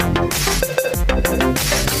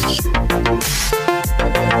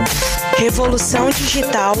Revolução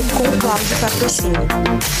digital com Cláudio Patrocínio.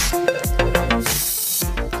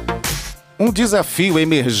 Um desafio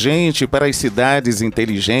emergente para as cidades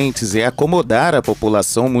inteligentes é acomodar a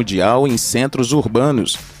população mundial em centros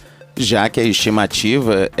urbanos, já que a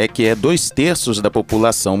estimativa é que 2/3 da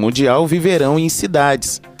população mundial viverão em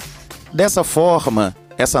cidades. Dessa forma,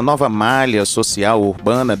 essa nova malha social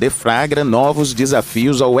urbana deflagra novos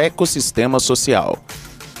desafios ao ecossistema social,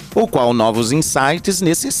 o qual novos insights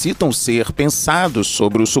necessitam ser pensados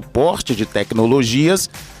sobre o suporte de tecnologias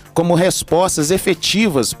como respostas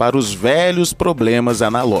efetivas para os velhos problemas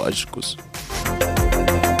analógicos.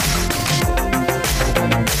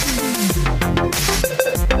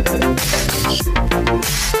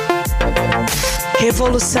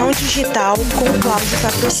 Revolução digital com Cláudio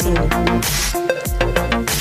Patrocínio.